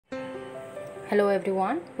Hello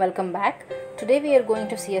everyone, welcome back. Today we are going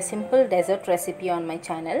to see a simple dessert recipe on my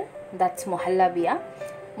channel, that's Muhallabia.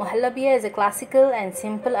 Muhallabia is a classical and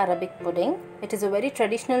simple Arabic pudding. It is a very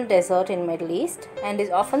traditional dessert in Middle East and is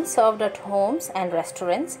often served at homes and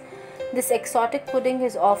restaurants. This exotic pudding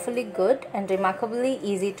is awfully good and remarkably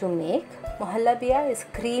easy to make. Muhallabia is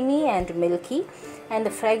creamy and milky and the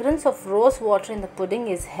fragrance of rose water in the pudding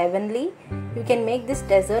is heavenly. You can make this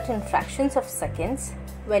dessert in fractions of seconds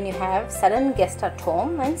when you have sudden guests at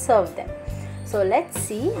home and serve them. So let's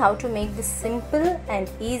see how to make this simple and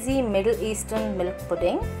easy Middle Eastern milk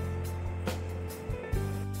pudding.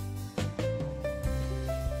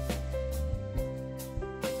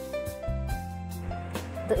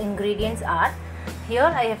 The ingredients are, here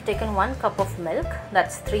I have taken 1 cup of milk,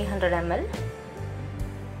 that's 300 ml,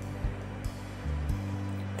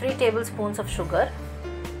 3 tablespoons of sugar,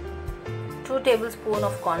 2 tablespoons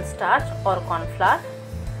of cornstarch or corn flour,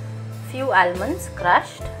 few almonds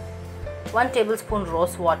crushed, 1 tablespoon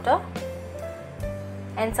rose water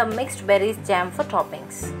and some mixed berries jam for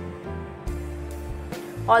toppings.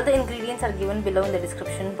 All the ingredients are given below in the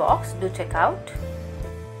description box, do check out.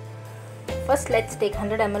 First let's take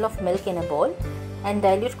 100 ml of milk in a bowl and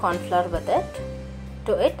dilute corn flour with it.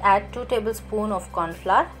 To it add 2 tablespoons of corn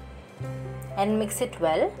flour and mix it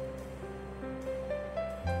well.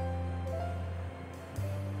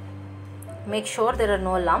 Make sure there are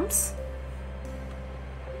no lumps.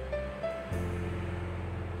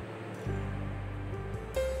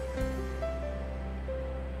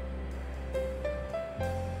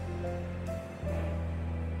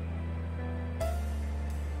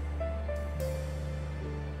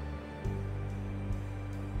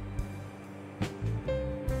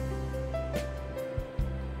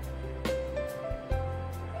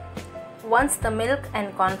 Once the milk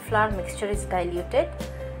and corn flour mixture is diluted,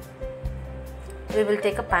 we will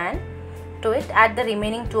take a pan. To it add the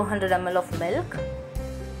remaining 200 ml of milk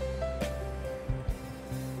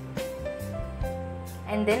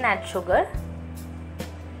and then add sugar,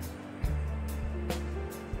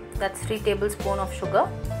 that's 3 tablespoons of sugar,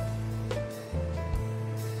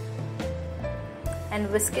 and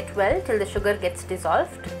whisk it well till the sugar gets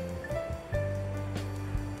dissolved.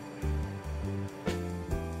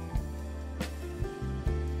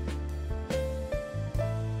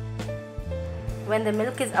 When the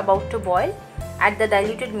milk is about to boil, add the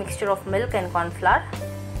diluted mixture of milk and corn flour.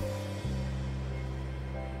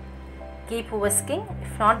 Keep whisking,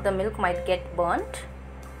 if not the milk might get burnt.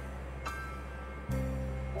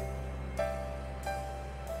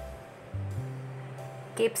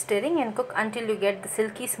 Keep stirring and cook until you get the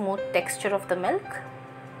silky smooth texture of the milk.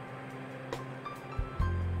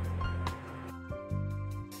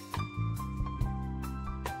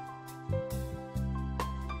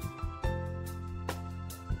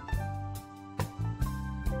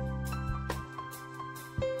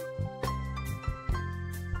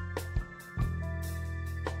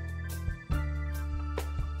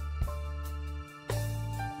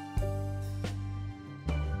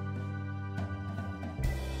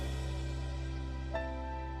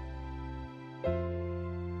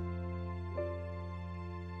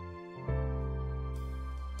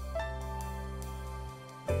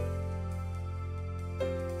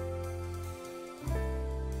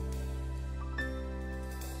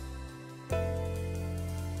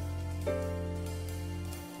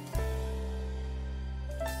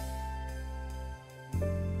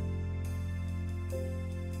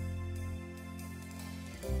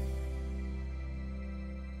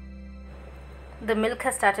 The milk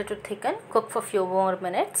has started to thicken. Cook for few more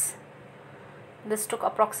minutes. This took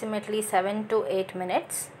approximately 7 to 8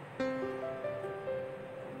 minutes.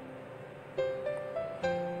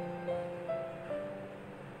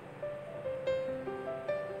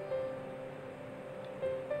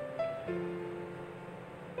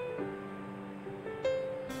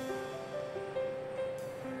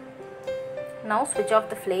 Now switch off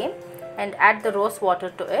the flame and add the rose water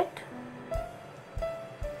to it.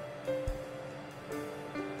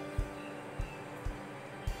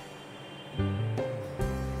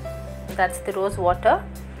 That's the rose water.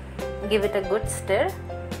 Give it a good stir.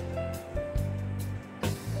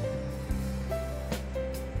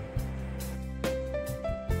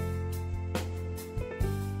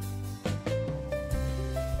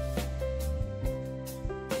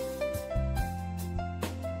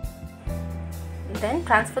 Then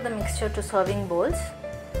transfer the mixture to serving bowls.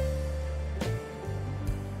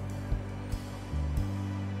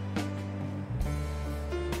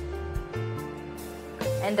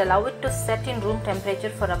 And allow it to set in room temperature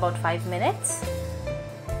for about 5 minutes.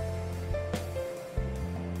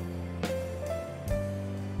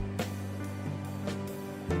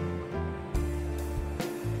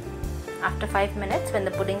 After 5 minutes, when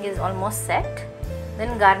the pudding is almost set,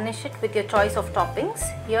 then garnish it with your choice of toppings.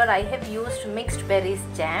 Here I have used mixed berries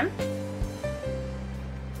jam.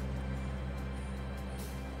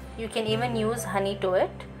 You can even use honey to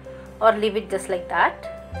it or leave it just like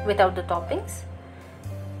that without the toppings.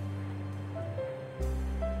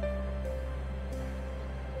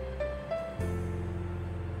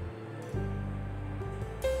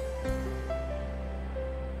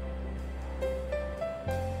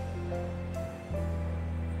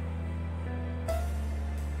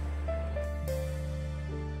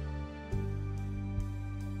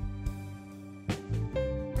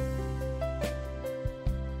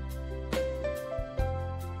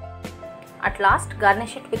 At last,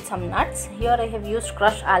 garnish it with some nuts. Here I have used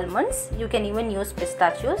crushed almonds. You can even use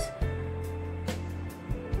pistachios.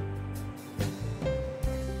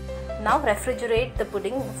 Now refrigerate the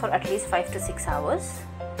pudding for at least 5 to 6 hours.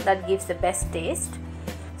 That gives the best taste.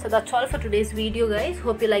 So that's all for today's video, guys.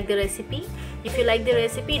 Hope you like the recipe. If you like the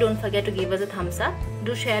recipe, don't forget to give us a thumbs up.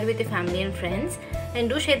 Do share with your family and friends. And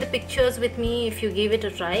do share the pictures with me if you give it a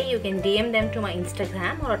try. You can DM them to my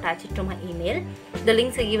Instagram or attach it to my email. The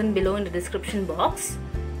links are given below in the description box.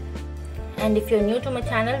 And if you're new to my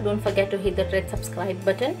channel, don't forget to hit that red subscribe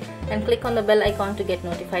button and click on the bell icon to get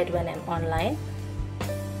notified when I'm online.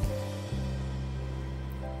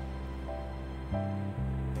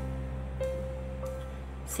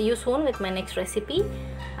 See you soon with my next recipe.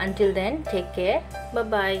 Until then, take care. Bye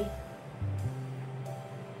bye.